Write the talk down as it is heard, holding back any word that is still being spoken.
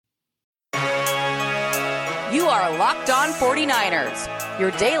You are Locked On 49ers,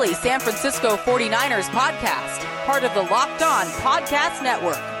 your daily San Francisco 49ers podcast, part of the Locked On Podcast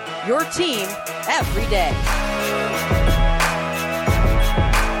Network, your team every day.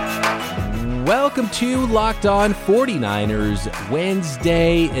 Welcome to Locked On 49ers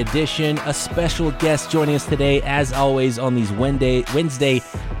Wednesday edition. A special guest joining us today, as always, on these Wednesday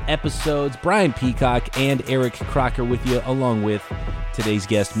episodes. Brian Peacock and Eric Crocker with you, along with today's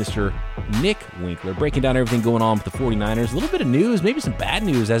guest, Mr. Nick Winkler, breaking down everything going on with the 49ers. A little bit of news, maybe some bad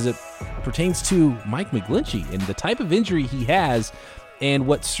news as it pertains to Mike McGlinchey and the type of injury he has and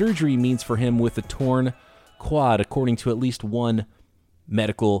what surgery means for him with a torn quad, according to at least one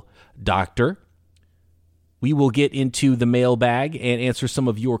medical doctor. We will get into the mailbag and answer some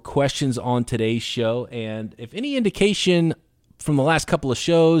of your questions on today's show. And if any indication from the last couple of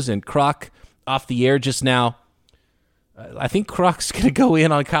shows and Crock off the air just now, I think Crock's going to go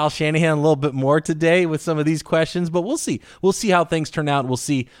in on Kyle Shanahan a little bit more today with some of these questions, but we'll see. We'll see how things turn out. We'll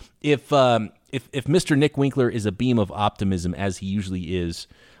see if Mr. Nick Winkler is a beam of optimism, as he usually is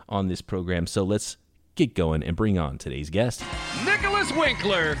on this program. So let's get going and bring on today's guest. Nicholas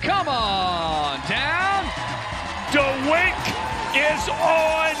Winkler, come on down. The Wink is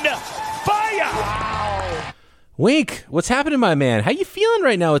on fire. Wow. Wink, what's happening, my man? How you feeling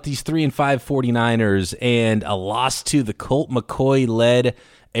right now with these 3-5 49ers and a loss to the Colt McCoy-led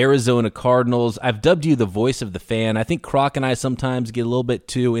Arizona Cardinals? I've dubbed you the voice of the fan. I think Croc and I sometimes get a little bit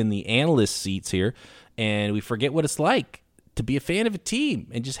too in the analyst seats here, and we forget what it's like to be a fan of a team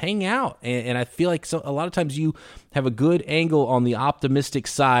and just hang out. And I feel like a lot of times you have a good angle on the optimistic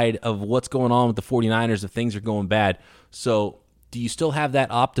side of what's going on with the 49ers if things are going bad. So do you still have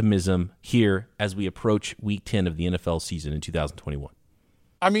that optimism here as we approach week 10 of the NFL season in 2021?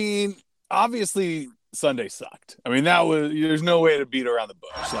 I mean, obviously Sunday sucked. I mean, there's no way to beat around the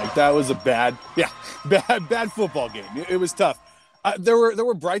bush. Like, that was a bad football game. It was tough. There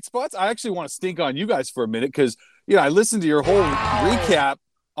were bright spots. I actually want to stink on you guys for a minute because, I listened to your whole recap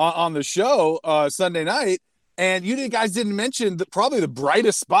on the show Sunday night, and you guys didn't mention that probably the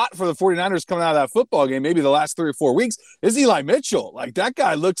brightest spot for the 49ers coming out of that football game, maybe the last 3 or 4 weeks, is Eli Mitchell. Like, that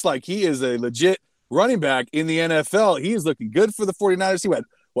guy looks like he is a legit running back in the NFL. He is looking good for the 49ers. He had,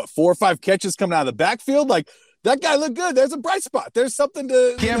 4 or 5 catches coming out of the backfield? Like, that guy looked good. There's a bright spot. There's something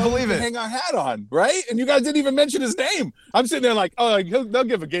to hang our hat on, right? And you guys didn't even mention his name. I'm sitting there like, they'll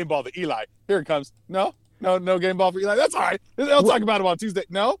give a game ball to Eli. Here it comes. No game ball for Eli. That's all right. They'll talk about him on Tuesday.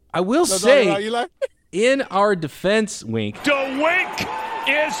 No? I will say, Eli? In our defense, Wink, the Wink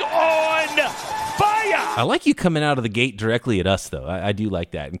is on fire. I like you coming out of the gate directly at us, though. I do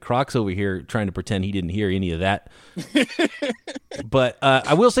like that. And Croc's over here trying to pretend he didn't hear any of that. But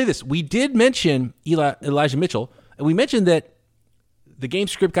I will say this. We did mention Elijah Mitchell, and we mentioned that the game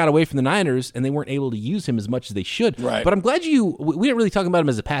script got away from the Niners, and they weren't able to use him as much as they should. Right. But I'm glad we didn't really talk about him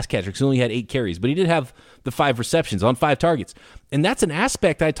as a pass catcher because he only had 8 carries, but he did have the 5 receptions on 5 targets. And that's an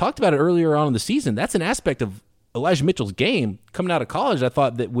aspect, I talked about it earlier on in the season, that's an aspect of Elijah Mitchell's game coming out of college. I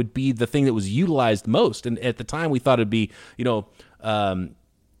thought that would be the thing that was utilized most. And at the time, we thought it'd be, Raheem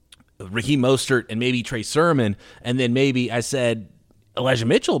Mostert and maybe Trey Sermon. And then maybe I said Elijah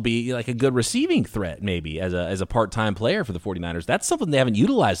Mitchell be like a good receiving threat maybe as a part-time player for the 49ers. That's something they haven't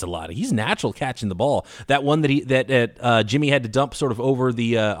utilized a lot. He's natural catching the ball. That one that Jimmy had to dump sort of over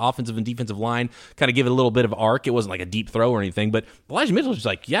the offensive and defensive line, kind of give it a little bit of arc. It wasn't like a deep throw or anything, but Elijah Mitchell was just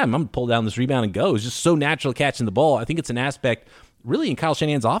like, I'm going to pull down this rebound and go. It's just so natural catching the ball. I think it's an aspect really in Kyle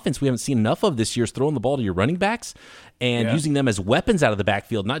Shanahan's offense we haven't seen enough of this year, is throwing the ball to your running backs and using them as weapons out of the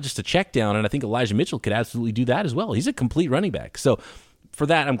backfield, not just a check down. And I think Elijah Mitchell could absolutely do that as well. He's a complete running back. So for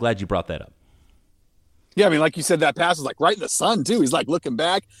that, I'm glad you brought that up. Yeah, I mean, like you said, that pass was like right in the sun too. He's like looking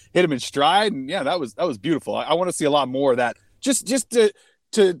back, hit him in stride, and that was beautiful. I want to see a lot more of that. Just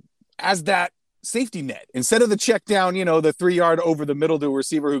to as that safety net instead of the check down, the 3-yard over the middle to a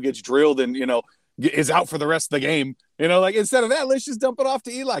receiver who gets drilled and is out for the rest of the game. Like instead of that, let's just dump it off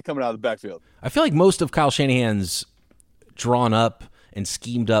to Eli coming out of the backfield. I feel like most of Kyle Shanahan's drawn up and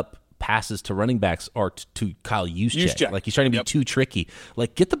schemed up passes to running backs are to Kyle Juszczyk. Like he's trying to be too tricky.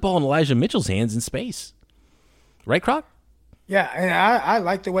 Like get the ball in Elijah Mitchell's hands in space. Right, Croc? Yeah, and I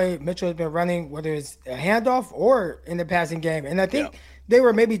like the way Mitchell has been running, whether it's a handoff or in the passing game. And I think they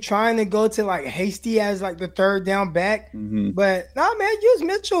were maybe trying to go to like Hasty as like the third down back. Mm-hmm. But nah, man, use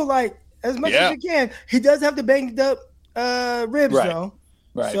Mitchell like as much as you can. He does have the banged up ribs though.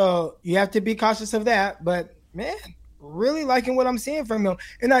 Right. So you have to be cautious of that. But man, really liking what I'm seeing from him.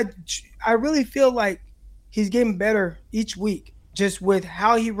 And I really feel like he's getting better each week just with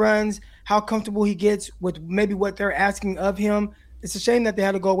how he runs, how comfortable he gets with maybe what they're asking of him. It's a shame that they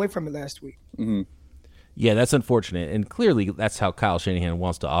had to go away from it last week. Mm-hmm. Yeah, that's unfortunate, and clearly that's how Kyle Shanahan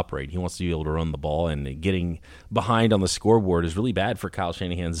wants to operate. He wants to be able to run the ball, and getting behind on the scoreboard is really bad for Kyle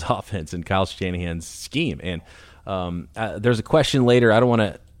Shanahan's offense and Kyle Shanahan's scheme. And there's a question later. I don't want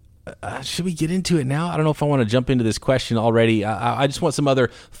to should we get into it now? I don't know if I want to jump into this question already. I just want some other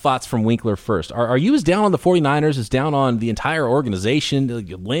thoughts from Winkler first. Are you as down on the 49ers as down on the entire organization,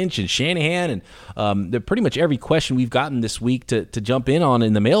 Lynch and Shanahan? And pretty much every question we've gotten this week to jump in on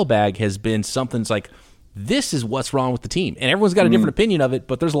in the mailbag has been something like, this is what's wrong with the team. And everyone's got a different opinion of it,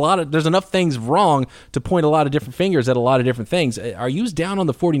 but there's enough things wrong to point a lot of different fingers at a lot of different things. Are you as down on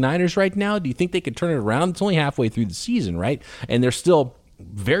the 49ers right now? Do you think they could turn it around? It's only halfway through the season, right? And they're still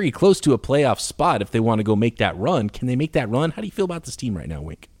very close to a playoff spot if they want to go make that run. Can they make that run? How do you feel about this team right now,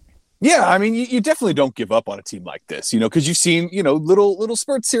 Wink? Yeah, I mean, you definitely don't give up on a team like this, because you've seen, little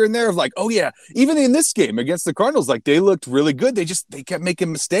spurts here and there of like, oh yeah, even in this game against the Cardinals, like they looked really good. They kept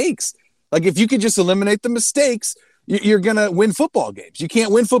making mistakes. Like if you could just eliminate the mistakes, you're going to win football games. You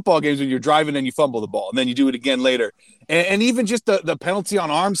can't win football games when you're driving and you fumble the ball and then you do it again later. And even just the penalty on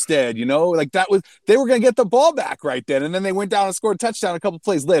Armstead, like they were going to get the ball back right then. And then they went down and scored a touchdown a couple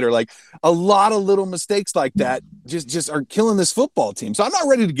plays later. Like a lot of little mistakes like that just are killing this football team. So I'm not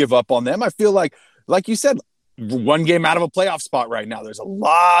ready to give up on them. I feel like you said, one game out of a playoff spot right now. There's a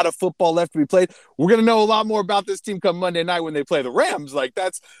lot of football left to be played. We're going to know a lot more about this team come Monday night when they play the Rams.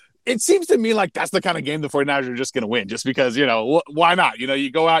 It seems to me like that's the kind of game the 49ers are just going to win just because, why not? You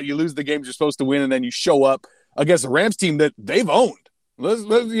go out, you lose the games you're supposed to win, and then you show up against a Rams team that they've owned.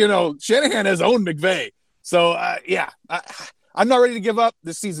 Shanahan has owned McVay. So, I'm not ready to give up.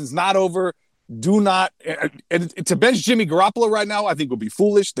 This season's not over. Do not – to bench Jimmy Garoppolo right now, I think would be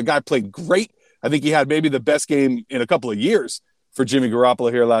foolish. The guy played great. I think he had maybe the best game in a couple of years for Jimmy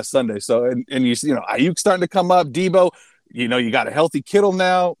Garoppolo here last Sunday. So, and Ayuk's starting to come up, Debo – you got a healthy Kittle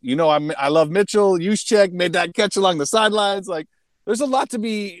now. I love Mitchell. Juszczyk made that catch along the sidelines. Like, there's a lot to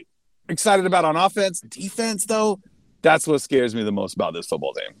be excited about on offense. Defense, though, that's what scares me the most about this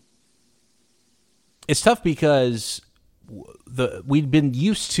football team. It's tough because we'd been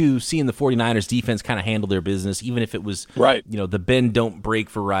used to seeing the 49ers defense kind of handle their business, even if it was right. The bend don't break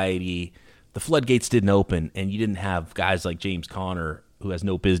variety. The floodgates didn't open, and you didn't have guys like James Conner, who has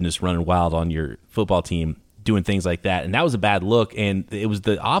no business running wild on your football team, doing things like that. And that was a bad look. And it was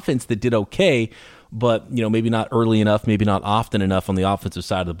the offense that did okay, but maybe not early enough, maybe not often enough on the offensive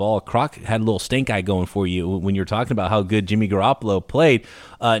side of the ball. Crock had a little stink eye going for you when you were talking about how good Jimmy Garoppolo played.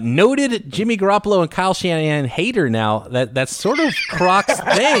 Noted Jimmy Garoppolo and Kyle Shanahan hater now. That's sort of Crock's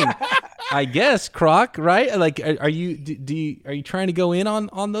thing, I guess. Crock, right? Like, are you trying to go in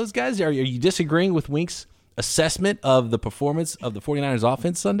on those guys? Are you disagreeing with Wink's assessment of the performance of the 49ers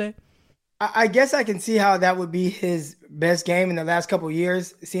offense Sunday? I guess I can see how that would be his best game in the last couple of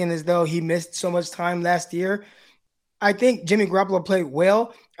years, seeing as though he missed so much time last year. I think Jimmy Garoppolo played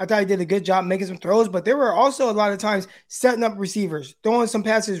well. I thought he did a good job making some throws, but there were also a lot of times setting up receivers, throwing some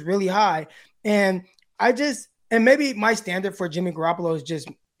passes really high. And maybe my standard for Jimmy Garoppolo is just,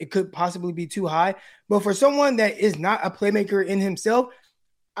 it could possibly be too high. But for someone that is not a playmaker in himself,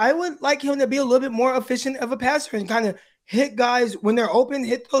 I would like him to be a little bit more efficient of a passer and kind of hit guys when they're open,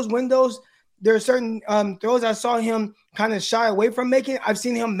 hit those windows. There are certain throws I saw him kind of shy away from making. I've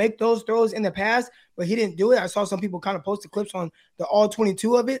seen him make those throws in the past, but he didn't do it. I saw some people kind of post the clips on the all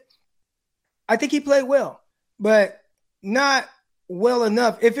 22 of it. I think he played well, but not well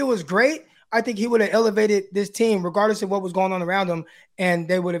enough. If it was great, I think he would have elevated this team regardless of what was going on around them, and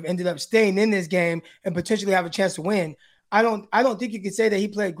they would have ended up staying in this game and potentially have a chance to win. I don't think you could say that he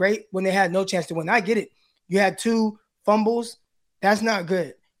played great when they had no chance to win. I get it. You had 2 fumbles. That's not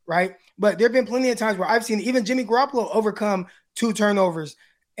good, right? But there have been plenty of times where I've seen even Jimmy Garoppolo overcome 2 turnovers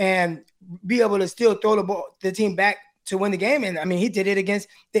and be able to still throw the team back to win the game. And, I mean, he did it against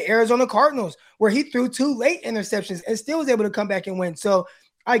the Arizona Cardinals where he threw 2 late interceptions and still was able to come back and win. So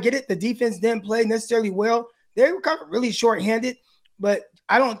I get it. The defense didn't play necessarily well. They were kind of really shorthanded. But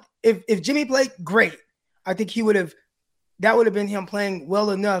if Jimmy played great, I think that would have been him playing well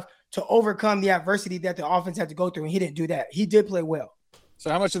enough to overcome the adversity that the offense had to go through. And he didn't do that. He did play well. So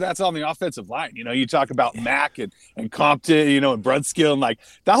how much of that's on the offensive line? You talk about Mack and Compton, and Brunskill, and like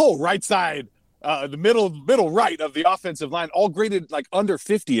that whole right side, the middle right of the offensive line, all graded like under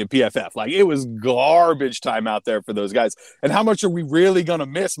 50 in PFF. Like it was garbage time out there for those guys. And how much are we really going to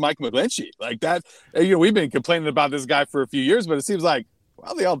miss Mike McGlinchey? Like that, we've been complaining about this guy for a few years, but it seems like,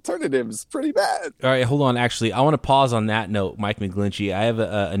 well, the alternative is pretty bad. All right, hold on. Actually, I want to pause on that note, Mike McGlinchey. I have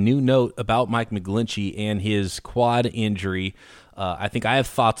a new note about Mike McGlinchey and his quad injury. I think I have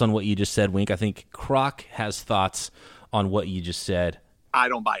thoughts on what you just said, Wink. I think Crock has thoughts on what you just said. I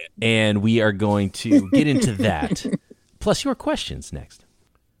don't buy it. And we are going to get into that. Plus your questions next.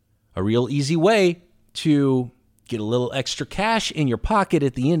 A real easy way to get a little extra cash in your pocket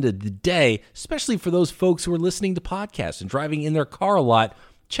at the end of the day, especially for those folks who are listening to podcasts and driving in their car a lot.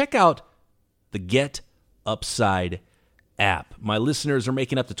 Check out the Get Upside app. My listeners are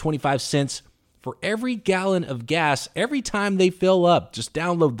making up to 25 cents for every gallon of gas every time they fill up. Just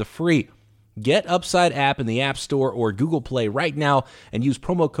download the free Get Upside app in the App Store or Google Play right now and use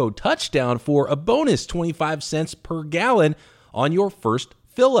promo code Touchdown for a bonus 25 cents per gallon on your first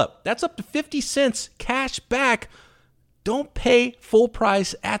fill up. That's up to 50 cents cash back. Don't pay full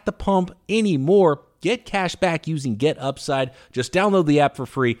price at the pump anymore. Get cash back using Get Upside. Just download the app for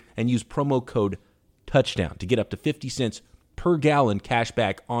free and use promo code Touchdown to get up to 50 cents per gallon cash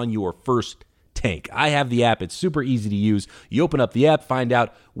back on your first tank. I have the app. It's super easy to use. You open up the app, find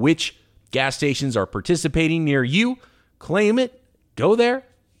out which gas stations are participating near you, claim it, go there,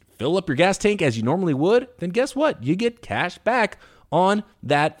 fill up your gas tank as you normally would, then guess what? You get cash back on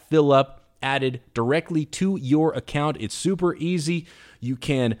that fill up added directly to your account. It's super easy. You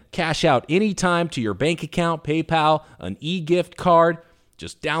can cash out anytime to your bank account, PayPal, an e-gift card.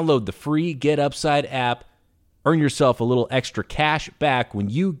 Just download the free Get Upside app. Earn yourself a little extra cash back when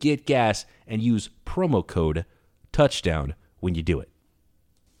you get gas and use promo code Touchdown when you do it.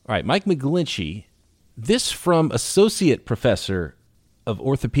 All right, Mike McGlinchey, this from Associate Professor of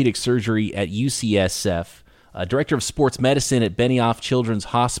Orthopedic Surgery at UCSF, Director of Sports Medicine at Benioff Children's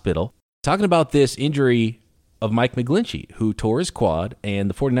Hospital, talking about this injury of Mike McGlinchey, who tore his quad, and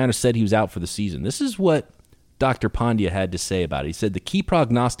the 49ers said he was out for the season. This is what Dr. Pandya had to say about it. He said the key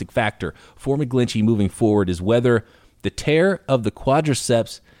prognostic factor for McGlinchey moving forward is whether the tear of the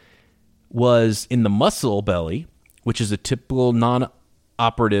quadriceps was in the muscle belly, which is a typical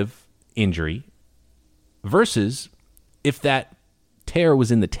non-operative injury, versus if that tear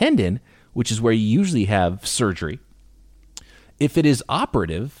was in the tendon, which is where you usually have surgery. If it is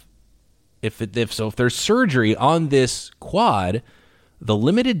operative, if there's surgery on this quad, the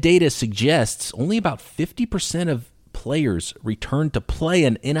limited data suggests only about 50% of players return to play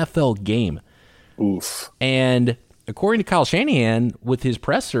an NFL game. Oof. And according to Kyle Shanahan, with his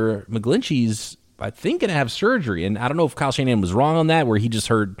presser, McGlinchey's, I think, going to have surgery. And I don't know if Kyle Shanahan was wrong on that, where he just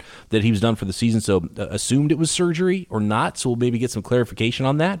heard that he was done for the season, so assumed it was surgery or not. So we'll maybe get some clarification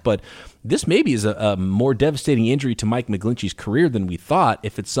on that. But this maybe is a more devastating injury to Mike McGlinchey's career than we thought,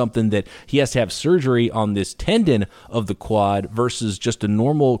 if it's something that he has to have surgery on this tendon of the quad versus just a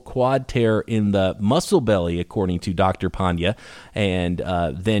normal quad tear in the muscle belly, according to Dr. Pandya. And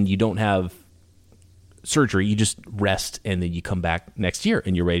then you don't have surgery, you just rest, and then you come back next year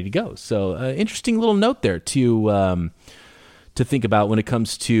and you're ready to go. So interesting little note there to think about when it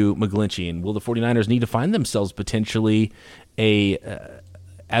comes to McGlinchey. And will the 49ers need to find themselves potentially a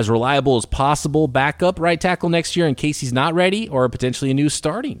as reliable as possible backup right tackle next year in case he's not ready, or potentially a new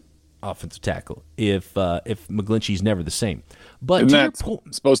starting offensive tackle if McGlinchey's never the same? But isn't that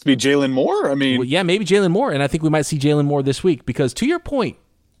supposed to be Jalen Moore? I mean, well, yeah, maybe Jalen Moore, and I think we might see Jalen Moore this week, because to your point,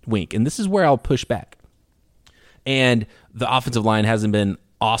 Wink, and this is where I'll push back, and the offensive line hasn't been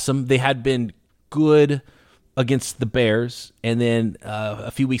awesome. They had been good against the Bears, and then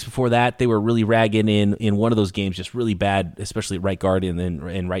a few weeks before that, they were really ragging in one of those games, just really bad, especially at right guard and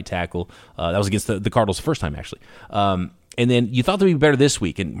then right tackle. That was against the Cardinals the first time, actually. And then you thought they'd be better this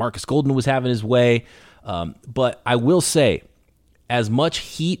week, and Marcus Golden was having his way. But I will say, as much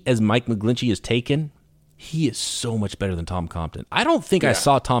heat as Mike McGlinchey has taken, he is so much better than Tom Compton. I don't think I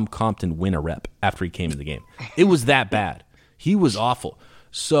saw Tom Compton win a rep after he came in the game. It was that bad. He was awful.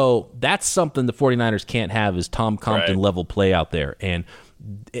 So that's something the 49ers can't have, is Tom Compton level play out there. And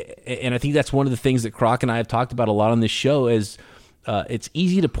I think that's one of the things that Crock and I have talked about a lot on this show is it's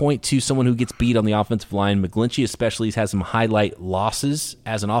easy to point to someone who gets beat on the offensive line. McGlinchey especially has had some highlight losses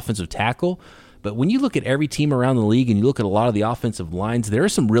as an offensive tackle. But when you look at every team around the league and you look at a lot of the offensive lines, there are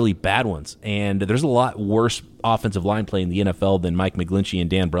some really bad ones. And there's a lot worse offensive line play in the NFL than Mike McGlinchey and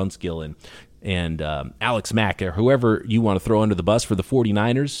Dan Brunskill and Alex Mack, or whoever you want to throw under the bus for the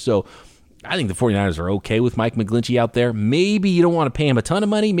 49ers. So I think the 49ers are okay with Mike McGlinchey out there. Maybe you don't want to pay him a ton of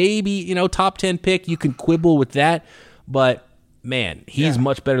money. Maybe, top 10 pick, you can quibble with that. But, man, he's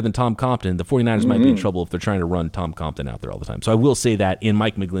much better than Tom Compton. The 49ers might be in trouble if they're trying to run Tom Compton out there all the time. So I will say that in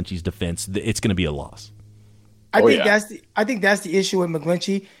Mike McGlinchey's defense, it's going to be a loss. I think that's the issue with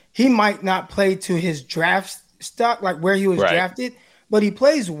McGlinchey. He might not play to his draft stock, like where he was drafted, but he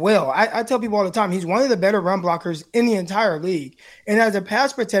plays well. I tell people all the time, he's one of the better run blockers in the entire league. And as a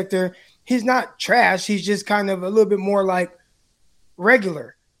pass protector, he's not trash. He's just kind of a little bit more like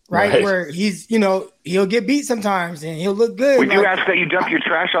regular. right? Where he's, he'll get beat sometimes and he'll look good. Would you ask that you dump your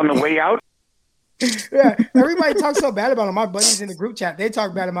trash on the way out? Yeah, everybody talks so bad about him. My buddies in the group chat, they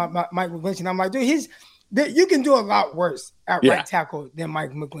talk bad about Mike McGlinchey. And I'm like, dude, you can do a lot worse at right tackle than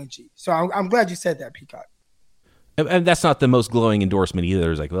Mike McGlinchey. So I'm glad you said that, Peacock. And that's not the most glowing endorsement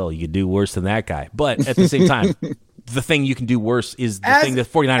either. It's like, well, you could do worse than that guy. But at the same time, the thing you can do worse is the thing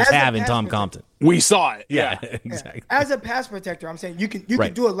that 49ers have in Tom Compton. We saw it. Yeah, exactly. As a pass protector, I'm saying you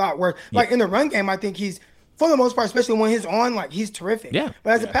can do a lot worse. Like in the run game, I think he's, for the most part, especially when he's on, like he's terrific. Yeah.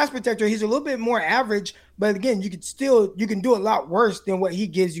 But as a pass protector, he's a little bit more average. But again, you can do a lot worse than what he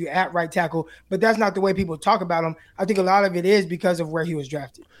gives you at right tackle. But that's not the way people talk about him. I think a lot of it is because of where he was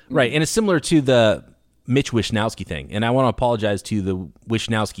drafted. Right, and it's similar to the Mitch Wishnowsky thing. And I want to apologize to the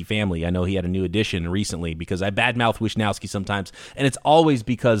Wishnowsky family. I know he had a new addition recently because I badmouth Wishnowsky sometimes, and it's always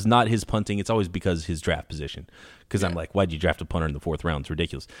because not his punting, it's always because his draft position. Because I'm like, why'd you draft a punter in the 4th round? It's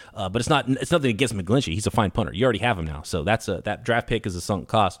ridiculous. But it's nothing against McGlinchey. He's a fine punter. You already have him now. So that draft pick is a sunk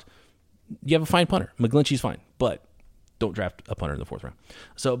cost. You have a fine punter. McGlinchey's fine, but don't draft a punter in the 4th round.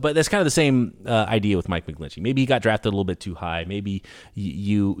 So, but that's kind of the same idea with Mike McGlinchey. Maybe he got drafted a little bit too high. Maybe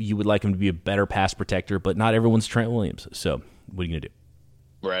you would like him to be a better pass protector, but not everyone's Trent Williams. So what are you going to do?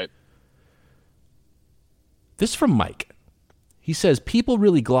 Right. This is from Mike. He says, people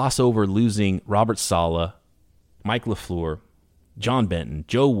really gloss over losing Robert Saleh, Mike LaFleur, John Benton,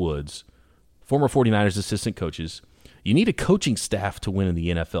 Joe Woods, former 49ers assistant coaches. You need a coaching staff to win in the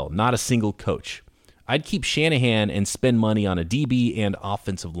NFL, not a single coach. I'd keep Shanahan and spend money on a DB and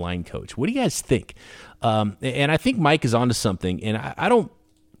offensive line coach. What do you guys think? And I think Mike is onto something. And I don't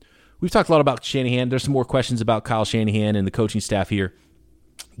 – we've talked a lot about Shanahan. There's some more questions about Kyle Shanahan and the coaching staff here.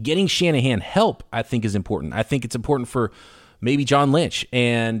 Getting Shanahan help, I think, is important. I think it's important for maybe John Lynch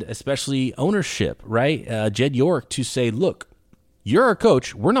and especially ownership, right? Jed York to say, look, you're our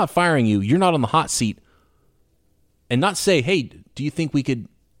coach. We're not firing you. You're not on the hot seat. And not say, hey, do you think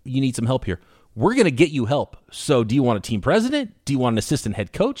you need some help here? We're going to get you help. So do you want a team president? Do you want an assistant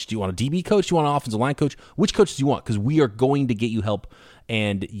head coach? Do you want a DB coach? Do you want an offensive line coach? Which coach do you want? Because we are going to get you help,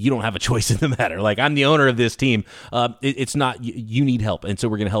 and you don't have a choice in the matter. Like, I'm the owner of this team. It's not, you need help, and so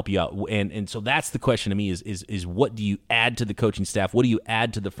we're going to help you out. And so that's the question to me is what do you add to the coaching staff? What do you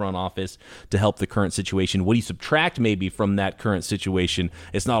add to the front office to help the current situation? What do you subtract maybe from that current situation?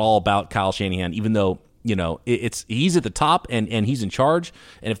 It's not all about Kyle Shanahan, even though he's at the top and he's in charge.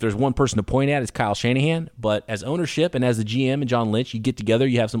 And if there's one person to point at, it's Kyle Shanahan. But as ownership and as the GM and John Lynch, you get together,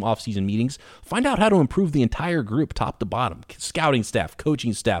 you have some off-season meetings, find out how to improve the entire group top to bottom, scouting staff,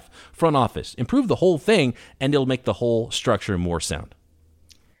 coaching staff, front office, improve the whole thing, and it'll make the whole structure more sound.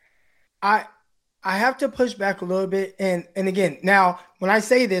 I have to push back a little bit. And again, now when I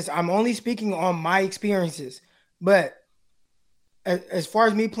say this, I'm only speaking on my experiences, but as far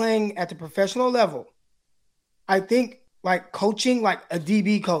as me playing at the professional level, I think like coaching, like a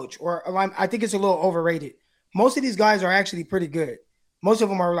DB coach or a line, I think it's a little overrated. Most of these guys are actually pretty good. Most of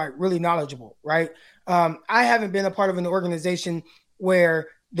them are like really knowledgeable, right? I haven't been a part of an organization where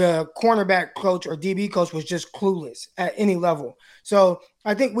the cornerback coach or DB coach was just clueless at any level. So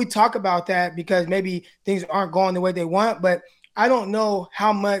I think we talk about that because maybe things aren't going the way they want, but I don't know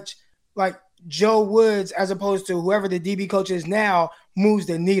how much like Joe Woods, as opposed to whoever the DB coach is now, moves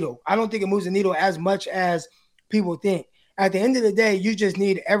the needle. I don't think it moves the needle as much as people think. At the end of the day, you just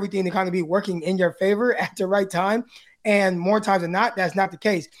need everything to kind of be working in your favor at the right time. And more times than not, that's not the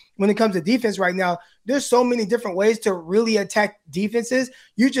case. When it comes to defense right now, there's so many different ways to really attack defenses.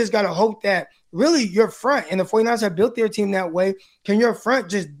 You just got to hope that really your front, and the 49ers have built their team that way, can your front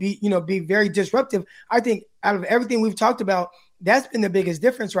just be very disruptive? I think out of everything we've talked about, that's been the biggest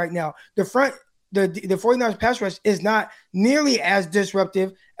difference right now. The front, the 49ers pass rush is not nearly as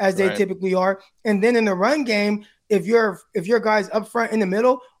disruptive as they typically are. And then in the run game, if your guys up front in the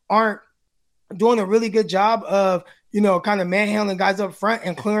middle aren't doing a really good job of, kind of manhandling guys up front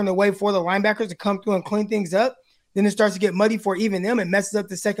and clearing the way for the linebackers to come through and clean things up, then it starts to get muddy for even them and messes up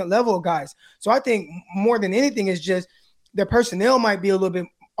the second level of guys. So I think more than anything is just the personnel might be a little bit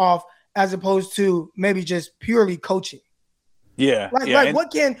off as opposed to maybe just purely coaching. Yeah.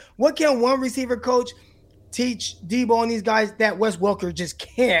 What can one receiver coach teach Debo and these guys that Wes Welker just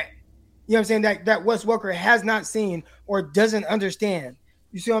can't? You know what I'm saying? That Wes Welker has not seen or doesn't understand.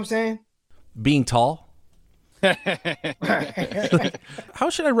 You see what I'm saying? Being tall. How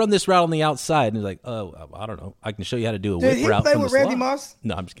should I run this route on the outside? And he's like, oh, I don't know. I can show you how to do a whip route. Did he play from with the Randy slot. Moss?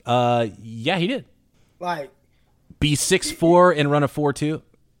 No, I'm just yeah, he did. Like, be 6'4" and run a 4.2.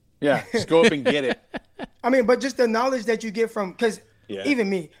 Yeah, just go up and get it. I mean, but just the knowledge that you get from, because even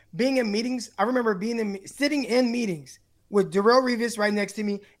me being in meetings, I remember sitting in meetings with Darrelle Revis right next to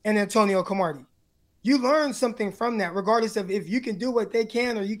me and Antonio Cromartie. You learn something from that, regardless of if you can do what they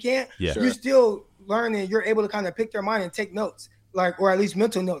can or you can't. Yeah. You're still learning. You're able to kind of pick their mind and take notes, or at least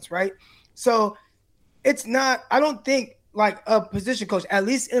mental notes, right? So it's not, I don't think like a position coach, at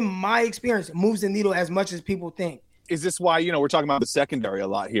least in my experience, moves the needle as much as people think. Is this why, we're talking about the secondary a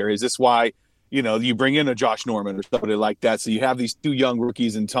lot here? Is this why, you bring in a Josh Norman or somebody like that? So you have these two young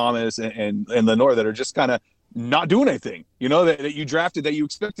rookies in Thomas and Lenore that are just kind of not doing anything, that you drafted, that you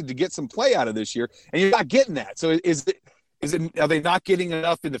expected to get some play out of this year, and you're not getting that. So is it, are they not getting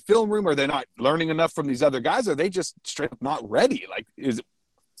enough in the film room? Are they not learning enough from these other guys? Are they just straight up not ready? Like, is it?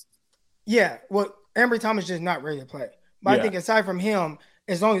 Yeah. Well, Ambry Thomas just not ready to play. But I think aside from him,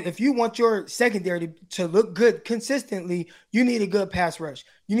 as long as if you want your secondary to look good consistently, you need a good pass rush.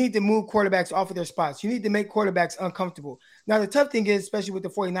 You need to move quarterbacks off of their spots. You need to make quarterbacks uncomfortable. Now, the tough thing is, especially with the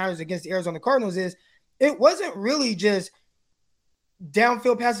 49ers against the Arizona Cardinals, is it wasn't really just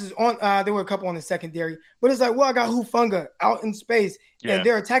downfield passes on. There were a couple on the secondary, but it's like, well, I got Hufanga out in space, and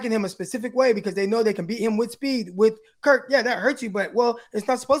they're attacking him a specific way because they know they can beat him with speed. With Kirk, that hurts you, but it's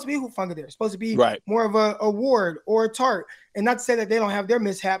not supposed to be Hufanga there. It's supposed to be more of a Ward or a Tart, and not to say that they don't have their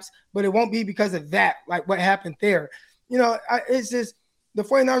mishaps, but it won't be because of that, like what happened there. It's just the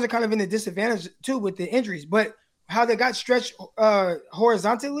 49ers are kind of in a disadvantage too with the injuries, but how they got stretched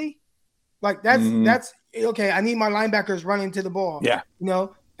horizontally. Like that's okay. I need my linebackers running to the ball. Yeah.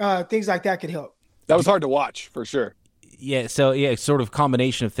 Things like that could help. That was hard to watch for sure. Yeah. So sort of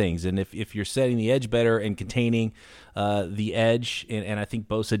combination of things. And if you're setting the edge better and containing the edge, and I think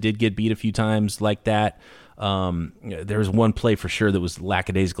Bosa did get beat a few times like that. There was one play for sure that was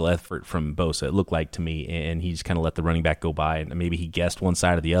lackadaisical effort from Bosa, it looked like to me, and he just kind of let the running back go by, and maybe he guessed one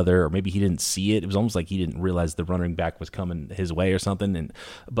side or the other, or maybe he didn't see it. It was almost like he didn't realize the running back was coming his way or something.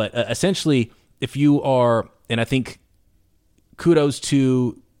 But essentially, if you are, and I think kudos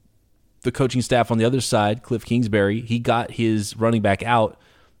to the coaching staff on the other side, Cliff Kingsbury, he got his running back out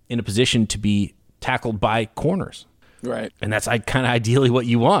in a position to be tackled by corners. Right. And that's kind of ideally what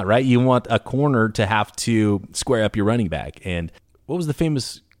you want, right? You want a corner to have to square up your running back. And what was the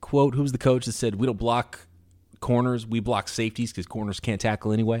famous quote? Who was the coach that said, we don't block corners, we block safeties because corners can't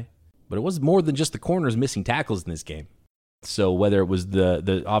tackle anyway? But it was more than just the corners missing tackles in this game. So whether it was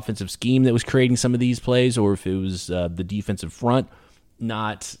the offensive scheme that was creating some of these plays, or if it was the defensive front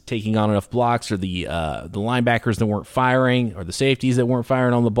not taking on enough blocks, or the linebackers that weren't firing, or the safeties that weren't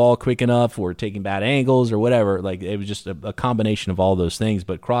firing on the ball quick enough, or taking bad angles, or whatever. Like, it was just a combination of all those things.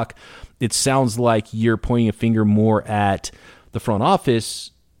 But Crock, it sounds like you're pointing a finger more at the front office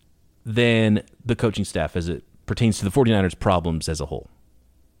than the coaching staff as it pertains to the 49ers problems as a whole,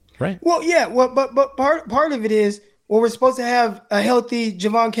 right? Well, yeah. Well, but part of it is, well, we're supposed to have a healthy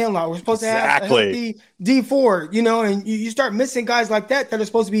Javon Kinlaw. We're supposed to have a healthy D Ford, and you start missing guys like that are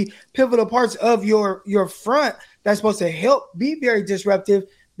supposed to be pivotal parts of your front that's supposed to help be very disruptive.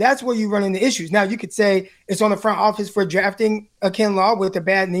 That's where you run into issues. Now, you could say it's on the front office for drafting a Kinlaw with a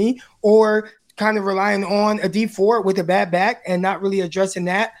bad knee, or kind of relying on a D Ford with a bad back and not really addressing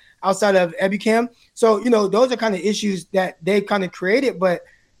that outside of Ebukam. So, those are kind of issues that they kind of created, but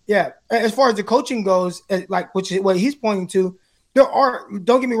yeah, as far as the coaching goes, which is what he's pointing to, don't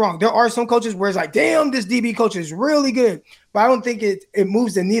get me wrong, there are some coaches where it's like, damn, this DB coach is really good. But I don't think it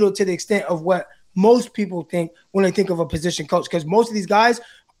moves the needle to the extent of what most people think when they think of a position coach, because most of these guys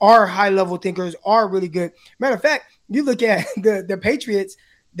are high-level thinkers, are really good. Matter of fact, you look at the Patriots,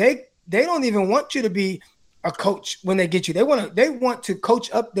 they don't even want you to be a coach when they get you. They want to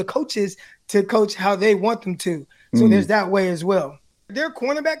coach up the coaches to coach how they want them to. So there's that way as well. Their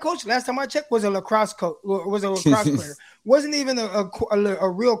cornerback coach, last time I checked, was a lacrosse coach. Was a lacrosse player. Wasn't even a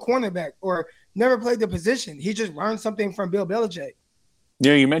real cornerback, or never played the position. He just learned something from Bill Belichick.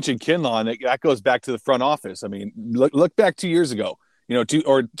 You mentioned Kinlaw, and that goes back to the front office. I mean, look back 2 years ago, 2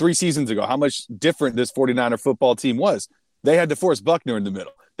 or 3 seasons ago, how much different this 49er football team was. They had DeForest Buckner in the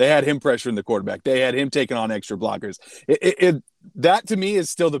middle. They had him pressuring the quarterback. They had him taking on extra blockers. That, to me, is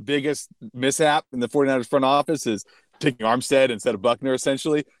still the biggest mishap in the 49ers front office, is taking Armstead instead of Buckner,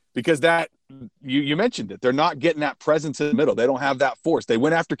 essentially, because that you mentioned it. They're not getting that presence in the middle. They don't have that force. They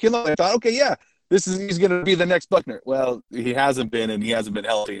went after Kinlaw. They thought, okay, yeah, he's going to be the next Buckner. Well, he hasn't been, and he hasn't been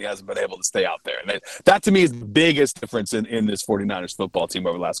healthy, and he hasn't been able to stay out there. And that to me is the biggest difference in this 49ers football team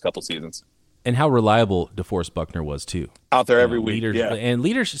over the last couple seasons. And how reliable DeForest Buckner was too. Out there every week.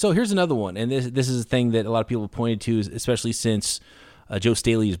 Leaders. So here's another one, and this is a thing that a lot of people have pointed to, especially since Joe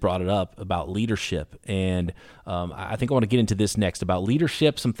Staley has brought it up about leadership. And I think I want to get into this next about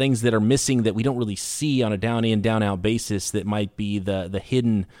leadership, some things that are missing that we don't really see on a down-in, down-out basis that might be the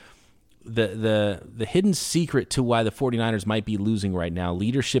hidden the hidden secret to why the 49ers might be losing right now.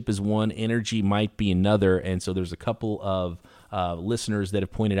 Leadership is one, energy might be another, and so there's a couple of listeners that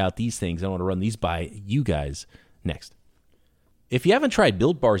have pointed out these things. I want to run these by you guys next. If you haven't tried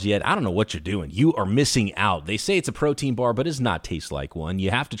Built Bars yet, I don't know what you're doing. You are missing out. They say it's a protein bar, but it does not taste like one. You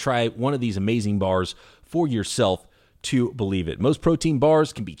have to try one of these amazing bars for yourself to believe it. Most protein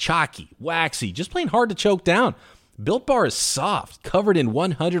bars can be chalky, waxy, just plain hard to choke down. Built Bar is soft, covered in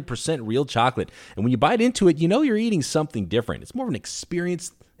 100% real chocolate, and when you bite into it, you know you're eating something different. It's more of an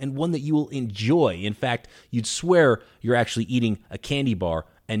experience and one that you will enjoy. In fact, you'd swear you're actually eating a candy bar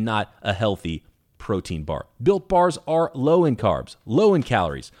and not a healthy protein bar. Built Bars are low in carbs, low in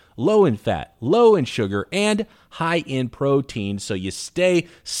calories, low in fat, low in sugar, and high in protein, so you stay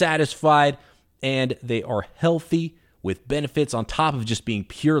satisfied, and they are healthy with benefits on top of just being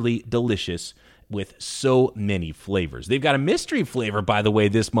purely delicious with so many flavors. They've got a mystery flavor, by the way,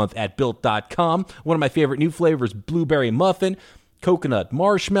 this month at Built.com. One of my favorite new flavors, blueberry muffin, coconut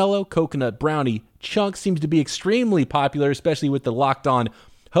marshmallow, coconut brownie chunk seems to be extremely popular, especially with the Locked On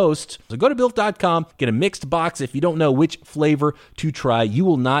host. So go to Built.com, get a mixed box. If you don't know which flavor to try, you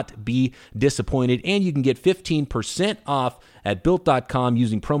will not be disappointed. And you can get 15% off at Built.com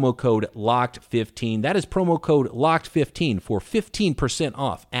using promo code LOCKED15. That is promo code LOCKED15 for 15%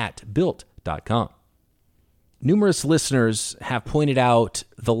 off at Built.com. Numerous listeners have pointed out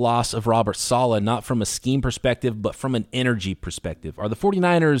the loss of Robert Saleh, not from a scheme perspective, but from an energy perspective. Are the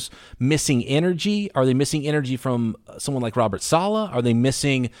 49ers missing energy? Are they missing energy from someone like Robert Saleh? Are they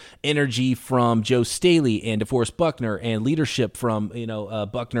missing energy from Joe Staley and DeForest Buckner and leadership from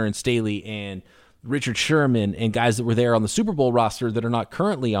Buckner and Staley and Richard Sherman and guys that were there on the Super Bowl roster that are not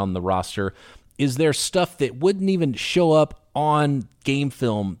currently on the roster? Is there stuff that wouldn't even show up on game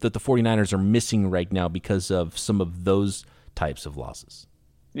film that the 49ers are missing right now because of some of those types of losses?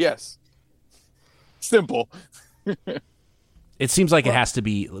 Yes. Simple. It seems like it has to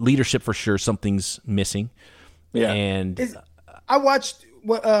be leadership for sure. Something's missing. Yeah. And I watched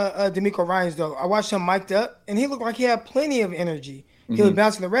DeMeco Ryans, though. I watched him mic'd up, and he looked like he had plenty of energy. He was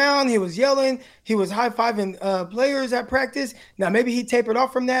bouncing around. He was yelling. He was high-fiving players at practice. Now, maybe he tapered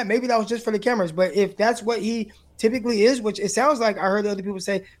off from that. Maybe that was just for the cameras. But if that's what he typically is, which it sounds like I heard other people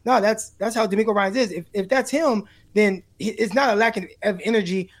say, no, that's how DeMeco Ryans is. If that's him, then it's not a lack of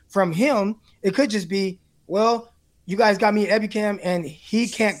energy from him. It could just be, well, you guys got me at Ebicam, and he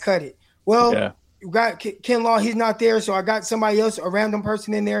can't cut it. Well, you got Ken Law, he's not there, so I got somebody else, a random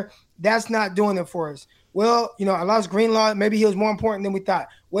person in there. That's not doing it for us. Well, I lost Greenlaw. Maybe he was more important than we thought.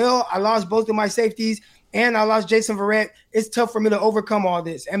 Well, I lost both of my safeties, and I lost Jason Verrett. It's tough for me to overcome all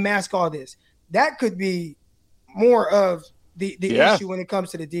this and mask all this. That could be more of the issue when it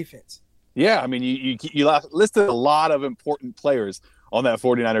comes to the defense. Yeah, I mean, you listed a lot of important players on that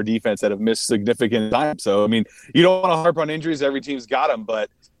 49er defense that have missed significant time. So, I mean, you don't want to harp on injuries. Every team's got them, but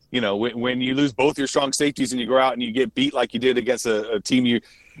when you lose both your strong safeties and you go out and you get beat like you did against a team you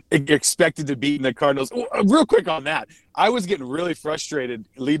expected to beat in the Cardinals. Real quick on that, I was getting really frustrated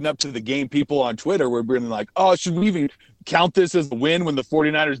leading up to the game. People on Twitter were being like, oh, should we even count this as a win when the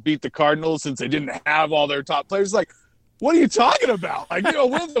 49ers beat the Cardinals since they didn't have all their top players? Like, what are you talking about? Like,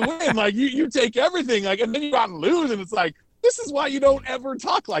 win's a win. Like, you take everything, like, and then you go out and lose, and it's like, this is why you don't ever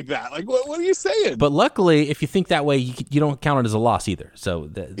talk like that. Like, what are you saying? But luckily, if you think that way, you don't count it as a loss either. So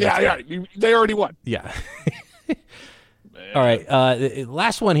they already won. Yeah. All right.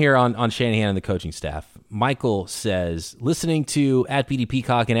 Last one here on Shanahan and the coaching staff. Michael says, listening to at BD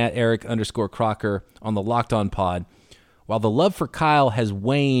Peacock and at Eric_Crocker on the Locked On pod, while the love for Kyle has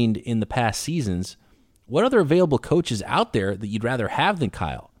waned in the past seasons, what other available coaches out there that you'd rather have than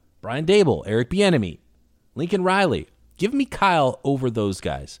Kyle? Brian Daboll, Eric Bieniemy, Lincoln Riley. Give me Kyle over those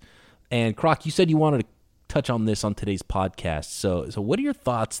guys. And Croc, you said you wanted to touch on this on today's podcast. So what are your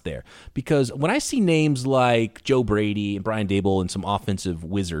thoughts there? Because when I see names like Joe Brady and Brian Daboll and some offensive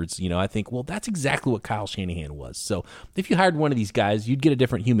wizards, I think, well, that's exactly what Kyle Shanahan was. So if you hired one of these guys, you'd get a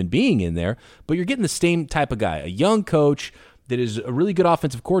different human being in there, but you're getting the same type of guy, a young coach that is a really good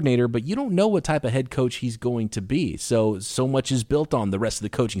offensive coordinator, but you don't know what type of head coach he's going to be. So much is built on the rest of the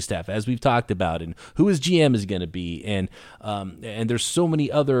coaching staff, as we've talked about, and who his GM is going to be. And there's so many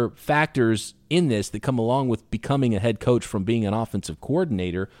other factors in this that come along with becoming a head coach from being an offensive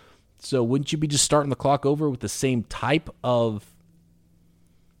coordinator. So wouldn't you be just starting the clock over with the same type of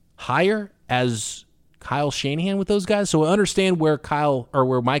hire as Kyle Shanahan with those guys? So I understand where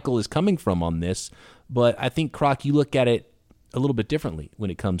Michael is coming from on this, but I think, Croc, you look at it a little bit differently when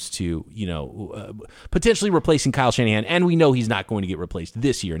it comes to, potentially replacing Kyle Shanahan. And we know he's not going to get replaced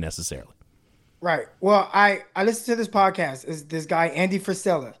this year necessarily. Right. Well, I listened to this podcast. Is this guy, Andy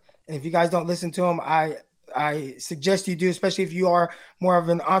Frisella. And if you guys don't listen to him, I suggest you do, especially if you are more of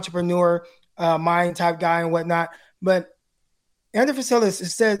an entrepreneur mind type guy and whatnot. But Andrew Facilis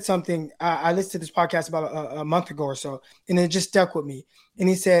said something. I listened to this podcast about a month ago or so, and it just stuck with me. And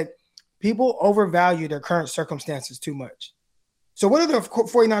he said, people overvalue their current circumstances too much. So what are the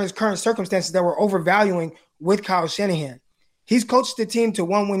 49ers' current circumstances that we're overvaluing with Kyle Shanahan? He's coached the team to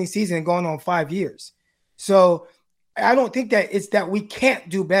one winning season and going on 5 years. So I don't think that it's that we can't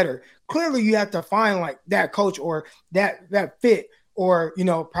do better. Clearly, you have to find like that coach or that fit, or,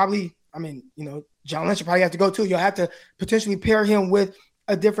 probably, John Lynch will probably have to go too. You'll have to potentially pair him with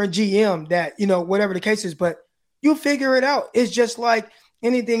a different GM that, whatever the case is, but you figure it out. It's just like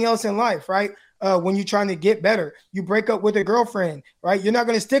anything else in life, right? When you're trying to get better, you break up with a girlfriend, right? You're not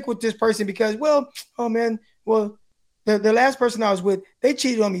going to stick with this person because, the last person I was with, they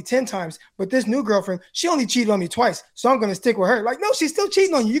cheated on me 10 times, but this new girlfriend, she only cheated on me twice, so I'm going to stick with her. Like, no, she's still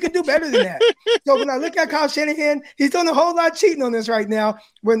cheating on you. You can do better than that. So when I look at Kyle Shanahan, he's doing a whole lot of cheating on us right now.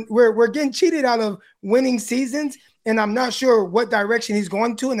 When we're getting cheated out of winning seasons, and I'm not sure what direction he's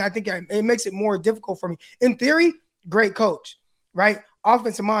going to, and I think it makes it more difficult for me. In theory, great coach, right?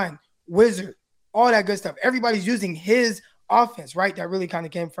 Offensive mind, wizard, all that good stuff. Everybody's using his offense, right? That really kind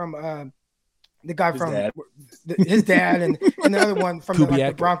of came from the guy his dad and the other one from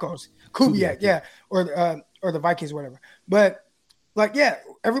the Broncos, Kubiak, yeah, or the Vikings or whatever. But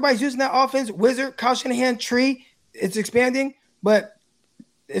everybody's using that offense. Wizard, Kyle Shanahan, tree, it's expanding, but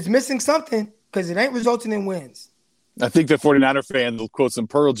it's missing something because it ain't resulting in wins. I think the 49er fan will quote some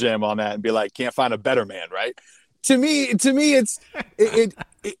Pearl Jam on that and be like, can't find a better man, right? To me, it's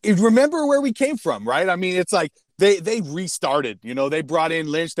remember where we came from, right? I mean, it's like they restarted. They brought in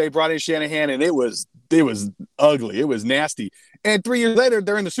Lynch, they brought in Shanahan, and it was ugly. It was nasty. And 3 years later,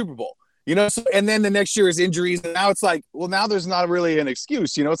 they're in the Super Bowl. So, and then the next year is injuries, and now it's like, well, now there's not really an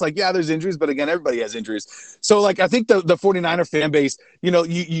excuse. It's like, yeah, there's injuries, but again, everybody has injuries. So, like, I think the 49er fan base,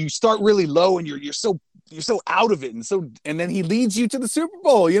 you start really low, and you're so out of it, and then he leads you to the Super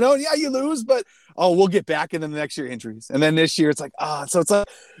Bowl. Yeah, you lose, but we'll get back, and then the next year injuries, and then this year it's like so it's like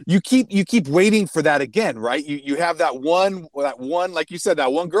you keep waiting for that again, right? You have that one, like you said,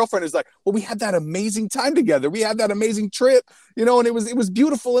 that one girlfriend is like, well, we had that amazing time together, we had that amazing trip, and it was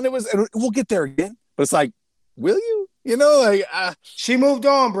beautiful, and we'll get there again, but it's like, will you? She moved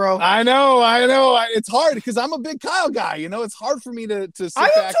on, bro. I know. It's hard because I'm a big Kyle guy. It's hard for me to sit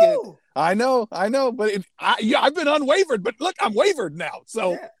back. I know. But I've been unwavered. But look, I'm wavered now.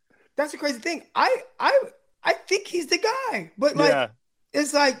 So that's the crazy thing. I think he's the guy. But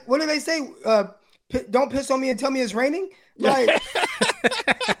it's like, what do they say? Don't piss on me and tell me it's raining. Like,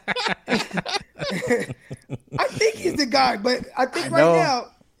 I think he's the guy. But I think right now.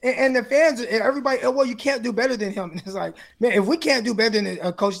 And the fans, everybody, well, you can't do better than him. And it's like, man, if we can't do better than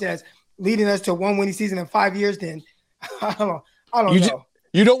a coach that's leading us to one winning season in 5 years, then I don't know.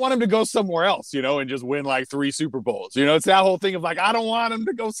 You don't want him to go somewhere else, and just win like 3 Super Bowls. It's that whole thing of like, I don't want him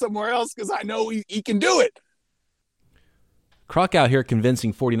to go somewhere else because I know he can do it. Crock out here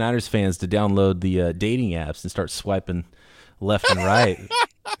convincing 49ers fans to download the dating apps and start swiping left and right.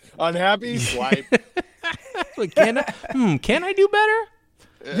 Unhappy? Swipe. Like, can I do better?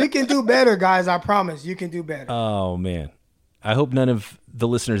 You can do better, guys. I promise. You can do better. Oh, man. I hope none of the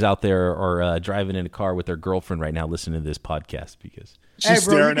listeners out there are driving in a car with their girlfriend right now listening to this podcast because she's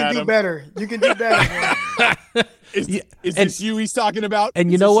staring at him. You can do better. You can do better. Is this you he's talking about?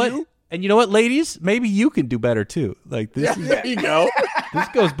 And you know what? And you know what, ladies? Maybe you can do better, too. Like this. There you go. This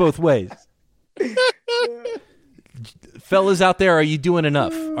goes both ways. Fellas out there, are you doing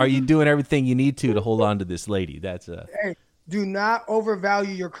enough? Are you doing everything you need to hold on to this lady? That's Hey. Do not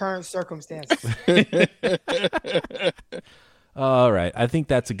overvalue your current circumstances. All right. I think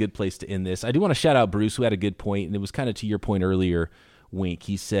that's a good place to end this. I do want to shout out Bruce, who had a good point, and it was kind of to your point earlier, Wink.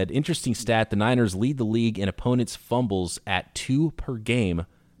 He said, interesting stat, the Niners lead the league in opponents' fumbles at 2 per game.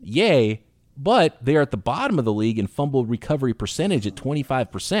 Yay, but they are at the bottom of the league in fumble recovery percentage at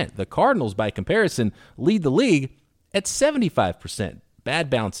 25%. The Cardinals, by comparison, lead the league at 75%. Bad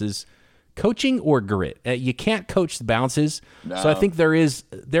bounces. Coaching or grit? You can't coach the bounces. No. So I think there is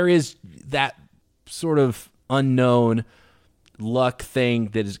that sort of unknown luck thing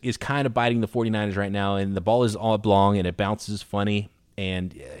that is kind of biting the 49ers right now, and the ball is oblong and it bounces funny,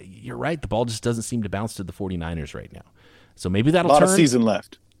 and you're right, the ball just doesn't seem to bounce to the 49ers right now. So maybe that'll turn. A lot of season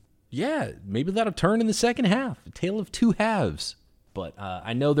left. Yeah, maybe that'll turn in the second half. A tale of two halves. But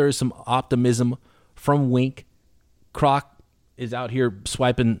I know there is some optimism from Wink. Crock is out here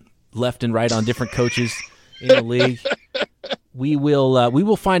swiping left and right on different coaches in the league. We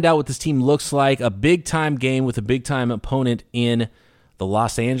will find out what this team looks like. A big-time game with a big-time opponent in the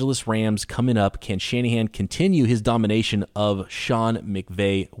Los Angeles Rams coming up. Can Shanahan continue his domination of Sean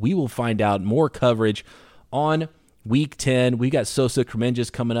McVay? We will find out. More coverage on Week 10. We got Sosa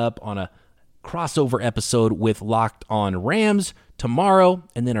Kremenjas coming up on a crossover episode with Locked On Rams tomorrow,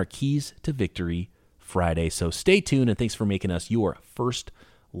 and then our Keys to Victory Friday. So stay tuned, and thanks for making us your first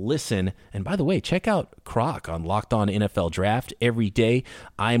listen. And by the way, check out Crock on Locked On NFL Draft every day.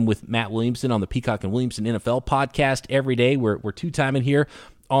 I'm with Matt Williamson on the Peacock and Williamson NFL podcast every day. We're two-timing here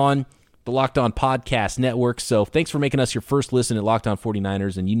on the Locked On Podcast Network. So thanks for making us your first listen at Locked On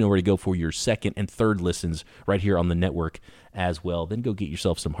 49ers, and you know where to go for your second and third listens right here on the network as well. Then go get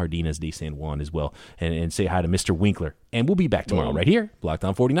yourself some Jardines de San Juan as well, and say hi to Mr. Winkler. And we'll be back tomorrow right here, Locked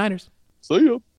On 49ers. See ya.